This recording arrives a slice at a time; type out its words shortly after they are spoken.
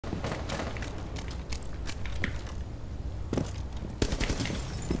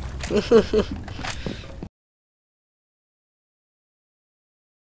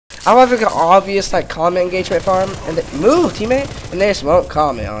I love like an obvious like comment engagement farm and move teammate and they just won't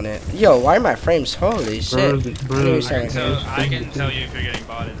comment on it. Yo, why are my frames? Holy shit! I can tell you if you're getting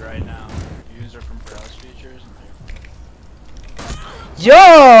botted right now. User from browse features. Yo,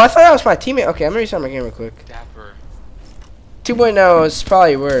 I thought that was my teammate. Okay, I'm gonna restart my game real quick. Dapper. 2.0 is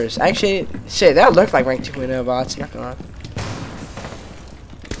probably worse. Actually, shit, that looked like ranked 2.0 bots. Not gonna lie.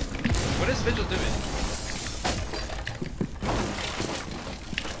 What is Vigil doing?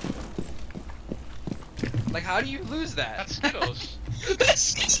 Like, how do you lose that? That's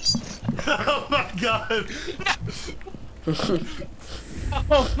Skittles. Oh my god!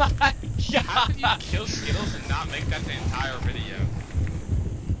 Oh my god! How did you kill Skittles and not make that the entire video?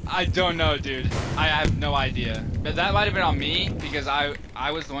 I don't know, dude. I have no idea. But that might have been on me because I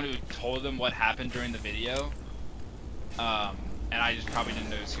was the one who told them what happened during the video. And I just probably didn't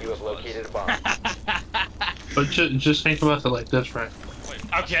know who you have located a bomb. But just think about it like this, right?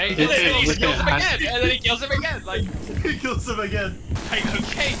 Okay, and then he kills him again, and then he kills him again, like... He kills him again! Like,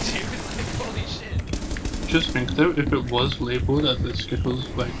 okay, dude, like, holy shit. Just think though, if it was labeled as the Skittles,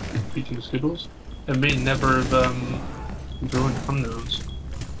 like, eating Skittles, it may never have, ruined thumbnails.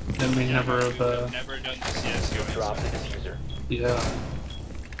 It may never have, never done the CSGO drop the diffuser. Yeah.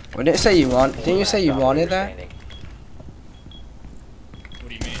 What did it say you want? Didn't you say you wanted that? What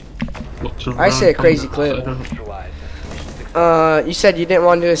do you mean? I say a crazy clip. You said you didn't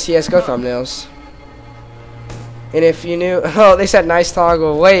want to do a CSGO thumbnails. And if you knew, oh, they said nice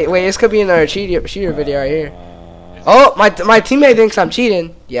toggle. Wait, this could be another cheater video right here. Oh, my teammate thinks I'm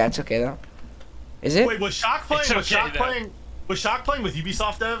cheating. Yeah, it's okay though. Is it? Wait, was Shock playing? Was Shock playing with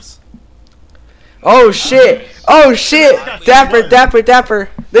Ubisoft devs? Oh shit! Oh shit! Dapper!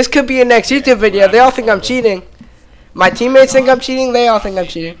 This could be a next YouTube video. They all think I'm cheating. My teammates think I'm cheating. They all think I'm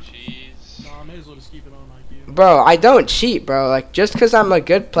cheating. Bro, I don't cheat, bro. Like, just because I'm a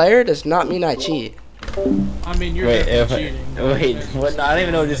good player does not mean I cheat. I mean, you're cheating. Wait, what? No, I don't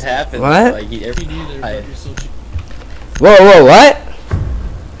even know what just happened. What? Like, Whoa, what?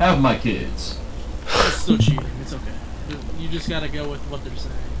 Have my kids. It's still cheating. It's okay. You just gotta go with what they're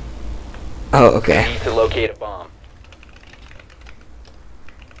saying. Oh, okay. Need to locate a bomb.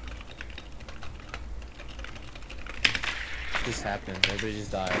 This happened. Everybody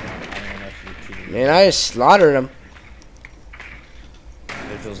just died. I don't know if you're cheating. Man, I just slaughtered him.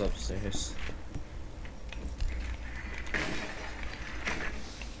 Vigil's upstairs.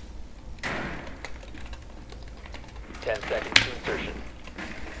 Seconds to insertion.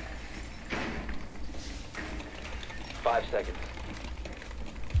 5 seconds.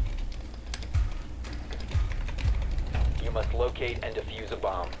 You must locate and defuse a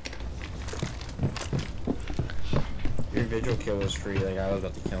bomb. Your Vigil kill was free. Like, I was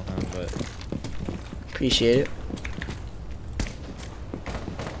about to kill him, but... Appreciate it.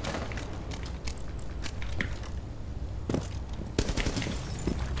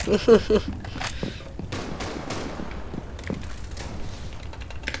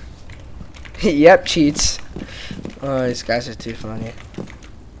 Yep, cheats. Oh, these guys are too funny.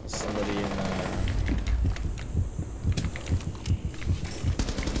 Somebody in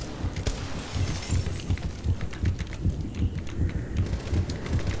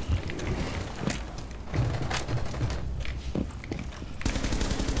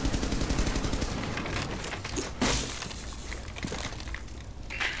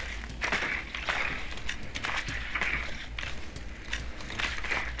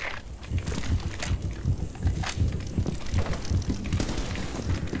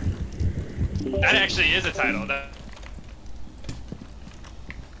That actually is a title.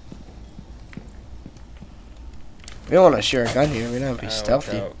 We don't want to share a gun here. We don't be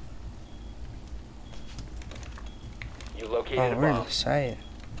stealthy. You located Oh, a we're bomb. excited.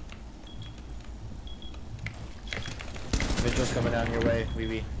 Vigil's coming down your way,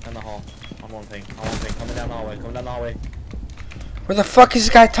 Wee down the hall. On one thing, coming down the hallway, Where the fuck is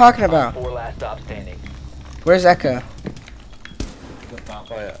this guy talking about? 4 last stop standing. Where's Echo?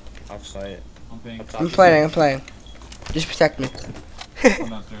 Offsite. I'm playing. Just protect me. I'm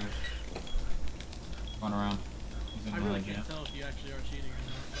downstairs. Going around. I really can't tell if you actually are cheating or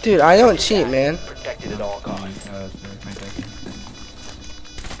not. Dude, I don't cheat, man. Protected at all costs.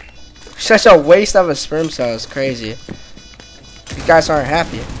 Such a waste of a sperm cell is crazy. You guys aren't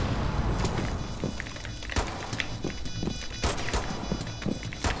happy.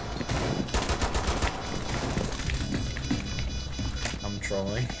 I'm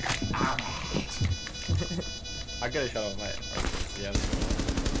trolling. I gotta shut off my. Yeah.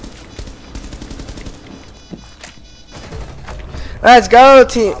 Let's go,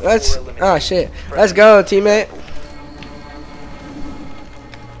 team. Let's. Oh shit. Let's go, teammate.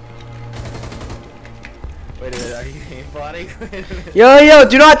 Wait a minute, are you aimbotting? Yo,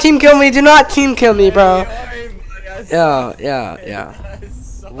 do not team kill me. Do not team kill me, bro. Yeah.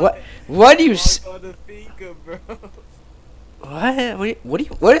 What do you?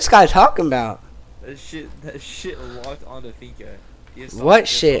 What is this guy talking about? That shit locked on the Finka. What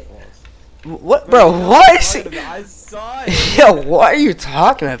shit? What, bro? What is it? I saw it. Yo, what are you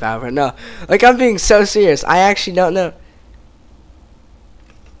talking about right now? Like, I'm being so serious. I actually don't know.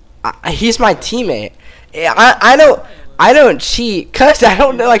 He's my teammate. I don't cheat, cause I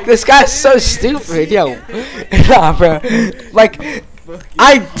don't know. Like, this guy's so stupid, yo. Nah, bro. Like,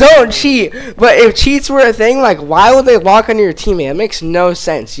 I don't cheat. But if cheats were a thing, like, why would they lock on your teammate? It makes no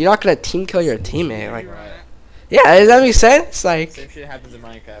sense. You're not gonna team kill your teammate, like. Yeah, does that make sense? Like, Same shit happens in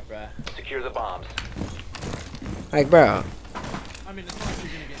Minecraft, bruh. Secure the bombs. like, bro. I mean, it's not like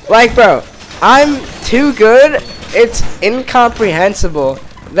you're gonna get. Like, bro, I'm too good. It's incomprehensible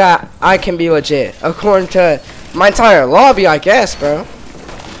that I can be legit, according to my entire lobby, I guess, bro.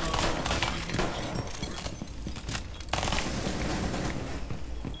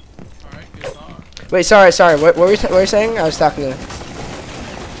 Alright, good talk. Wait, sorry. What were you saying? I was talking to.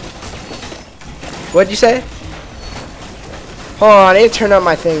 What'd you say? Hold on, I need to turn on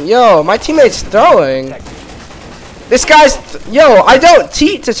my thing. Yo, my teammate's throwing. This guy's. Yo, I don't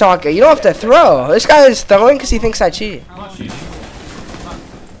cheat to talk. You don't have to throw. This guy is throwing because he thinks I cheat. I'm not cheating.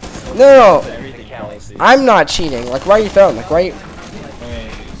 No, Everything policy. I'm not cheating. Like, why are you throwing? Like, why are you.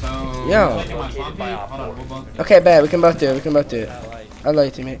 Wait, so... Yo. Like my spawn key? Hold on, we'll both... Okay, bet. We can both do it. I love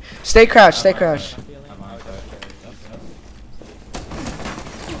you, teammate. Stay crouched. I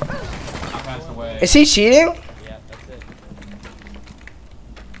passed away. Is he cheating? Yeah, that's it.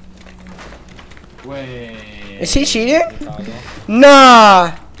 Wait... Is he cheating?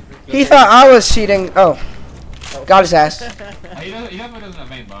 Nah. He thought I was cheating. Oh. Got his ass. He definitely doesn't have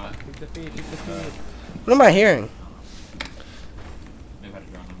main bot. What am I hearing? Maybe I had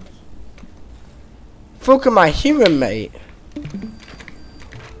to drown him. Fuck my human mate.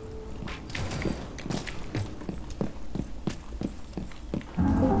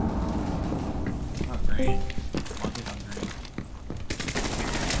 Not green. Monty's on green.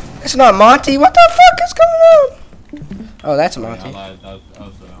 It's not Monty. What the fuck is going on? Oh, that's I Monty. lied. That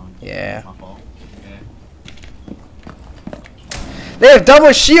was Yeah. my fault. Okay. They have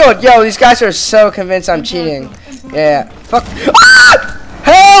double shield. Yo, these guys are so convinced I'm cheating. Yeah. Fuck. Ah!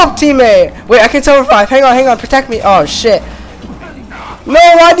 Help, teammate. Wait, I can tell 5. Hang on. Protect me. Oh, shit. No,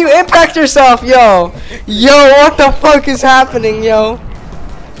 why'd you impact yourself, yo? Yo, what the fuck is happening, yo?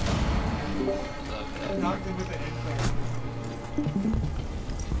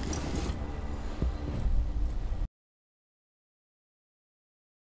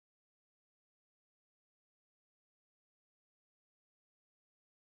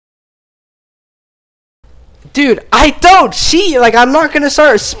 Dude, I don't cheat. Like, I'm not gonna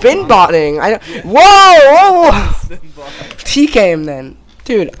start spin botting. Whoa! TK him then.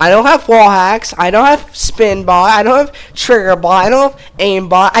 Dude, I don't have wall hacks. I don't have spin bot. I don't have trigger bot. I don't have aim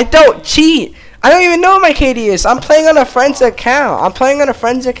bot. I don't cheat. I don't even know what my KD is. I'm playing on a friend's account. Bro. I'm playing on a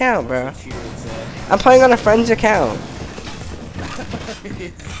friend's account.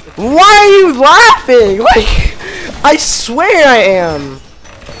 Why are you laughing? Like, I swear I am.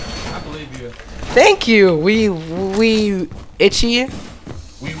 I believe you. Thank you. We itchy.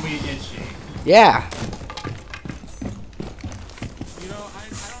 We itchy. Yeah. You know, I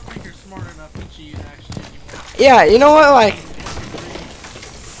don't think you're smart enough to cheat actually anymore. Yeah, you know what?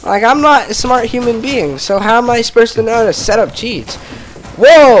 Like I'm not a smart human being, so how am I supposed to know how to set up cheats?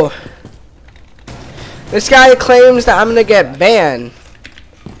 Whoa! This guy claims that I'm gonna get banned.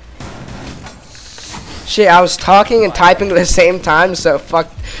 Shit, I was talking and typing at the same time, so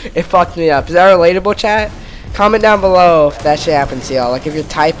it fucked me up. Is that relatable, chat? Comment down below if that shit happens to y'all. Like if you're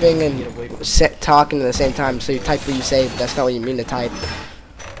typing and talking at the same time, so you type what you say, but that's not what you mean to type.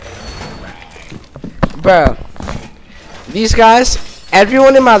 Bro, these guys,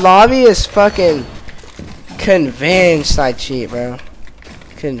 everyone in my lobby is fucking convinced I cheat, bro.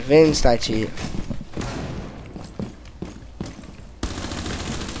 Convinced I cheat.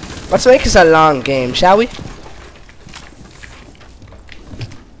 Let's make this a long game, shall we?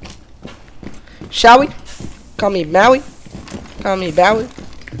 Shall we? Call me Maui. Call me Bowie.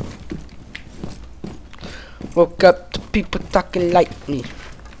 Woke up to people talking like me.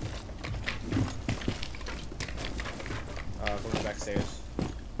 Going backstairs.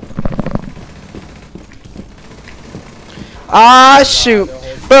 Ah, shoot.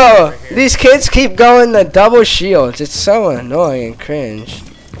 Bro, these kids keep going the double shields. It's so annoying and cringe.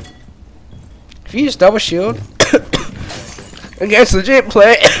 If you use double shield against legit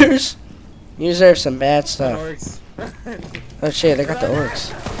players, you deserve some bad stuff. Oh shit, they got the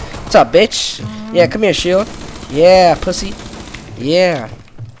orcs. What's up, bitch? Yeah, come here, shield. Yeah, pussy. Yeah.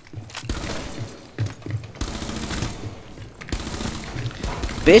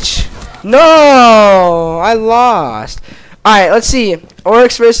 Bitch. No! I lost. Alright, let's see.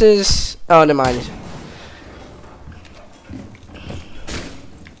 Oryx versus... Oh, never mind.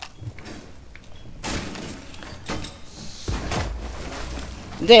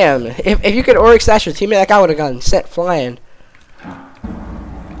 Damn. If you could Oryx dash your teammate, that guy would have gotten sent flying.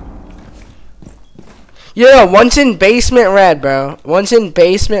 Yeah, one's in basement red, bro. One's in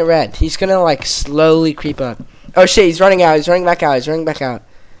basement red. He's gonna, like, slowly creep up. Oh, shit. He's running out. He's running back out. He's running back out.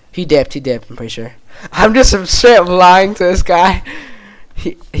 He dipped. I'm pretty sure. I'm just straight up lying to this guy.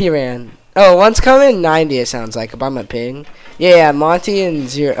 He ran. Oh, one's coming 90. It sounds like by my ping. Yeah, Monty and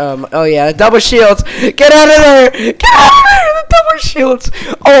Zero. Oh yeah, double shields. Get out of there! Get out of there! The double shields.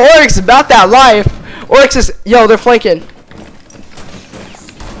 Oh, Oryx is about that life. Oryx is. Yo, they're flanking.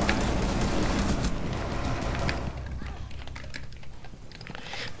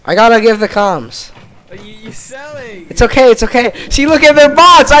 I gotta give the comms. You selling? It's okay, it's okay. See, look at their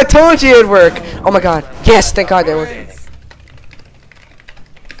bots. I told you it'd work. Oh my god. Yes, thank god they worked.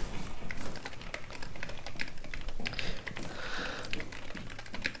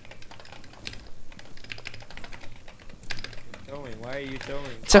 Why are you throwing?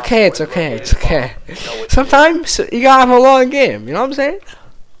 It's okay, it's okay, it's okay. Sometimes you gotta have a long game, you know what I'm saying?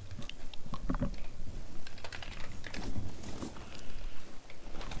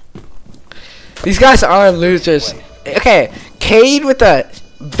 These guys are losers. Okay, Cade with a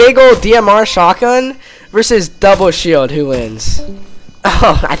big old DMR shotgun versus double shield. Who wins?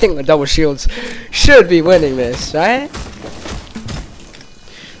 Oh, I think the double shields should be winning this, right?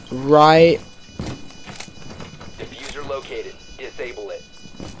 Right. Diffuser located. Disable it.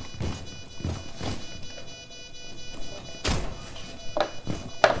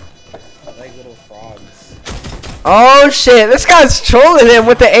 I like little frogs. Oh shit, this guy's trolling him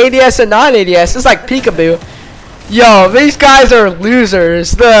with the ADS and non-ADS. It's like peekaboo. Yo, these guys are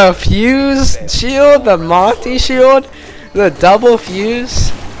losers. The fuse shield, the Monty shield, the double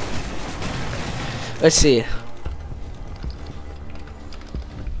fuse. Let's see.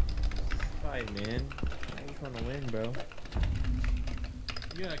 Fine, man. I just want to win, bro.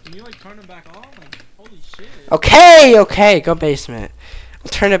 Yeah, can you like turn it back on? Like, holy shit. Okay, okay, go basement.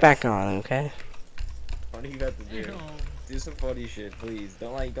 I'll turn it back on, okay? What are you about to do? Damn. Do some funny shit, please.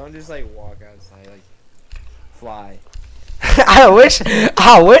 Don't just like walk outside, like fly. I wish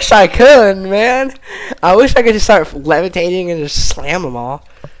I could, man. I wish I could just start levitating and just slam them all.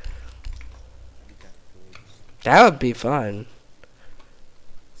 That would be fun.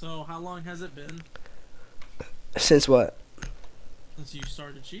 So how long has it been Since what? since you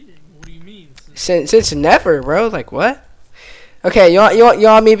started cheating? What do you mean? Since never, bro. Like what? Okay, you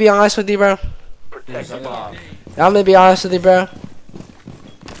want me to be honest with you, bro? Protect the bomb. You want me to be honest with you, bro?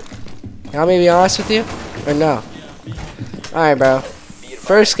 You want me to be honest with you? Or no? Alright, bro.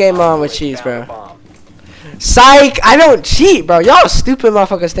 First game on with cheats, bro. Psych! I don't cheat, bro. Y'all stupid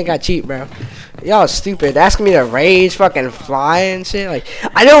motherfuckers think I cheat, bro. Y'all stupid. Asking me to rage, fucking fly and shit. Like,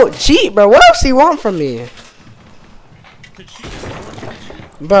 I don't cheat, bro. What else do you want from me?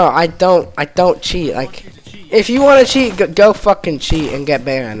 Bro, I don't cheat. Like, if you want to cheat, go fucking cheat and get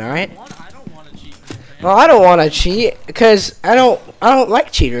banned, alright? Well, I don't want to cheat because I don't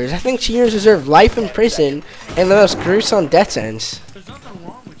like cheaters. I think cheaters deserve life in prison and the most gruesome death sentence. There's nothing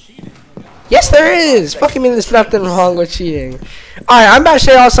wrong with cheating. Yes, there is. Fucking mean there's nothing wrong with cheating. Alright, I'm about to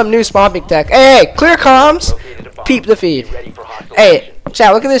show y'all some new spawn tech. Hey, clear comms. Peep the feed. Hey,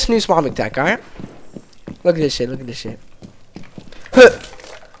 chat, look at this new spawn tech, alright? Look at this shit, look at this shit. Huh.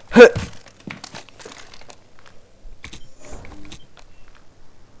 Huh.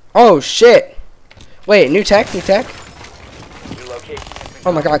 Oh, shit. Wait, new tech, new tech.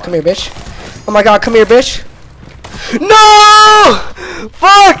 Oh my god, come here, bitch. Oh my god, come here, bitch. No!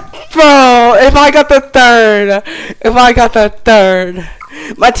 Fuck, bro. If I got the third.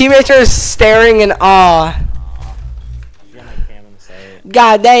 My teammates are staring in awe. You got my cam in sight.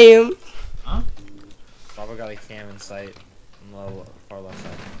 God damn. Huh? Papa got a cam in sight on the far left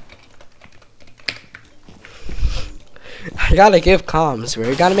side. I gotta give comms, bro.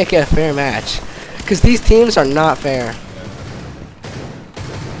 You gotta make it a fair match. Because these teams are not fair.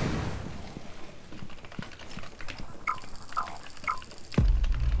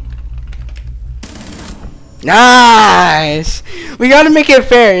 Nice. We gotta make it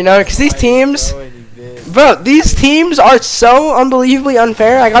fair, you know, because these teams, bro, these teams are so unbelievably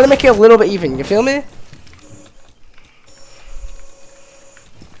unfair. I gotta make it a little bit even. You feel me?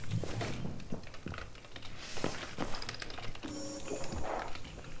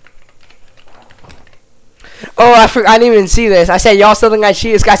 Oh, I forgot. I didn't even see this. I said, y'all still think I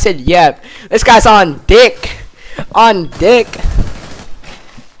cheat? This guy said, yep. This guy's on dick. On dick.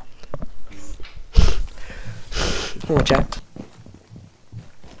 Hold on, chat.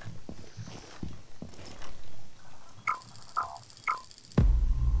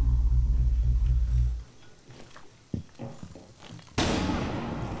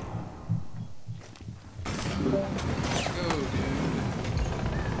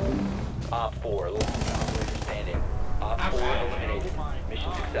 Op 4, last operator standing. Op 4 eliminated.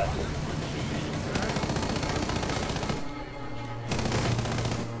 Mission successful.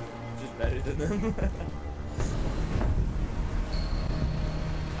 Just better than them.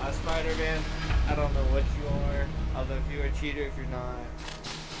 Spider-Man, I don't know what you are. I don't know if you're a cheater, if you're not.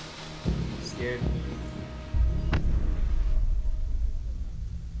 You scared me.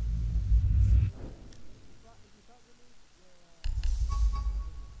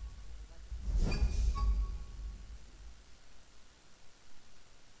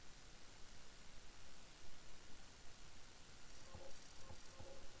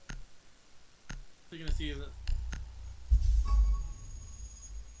 You're gonna see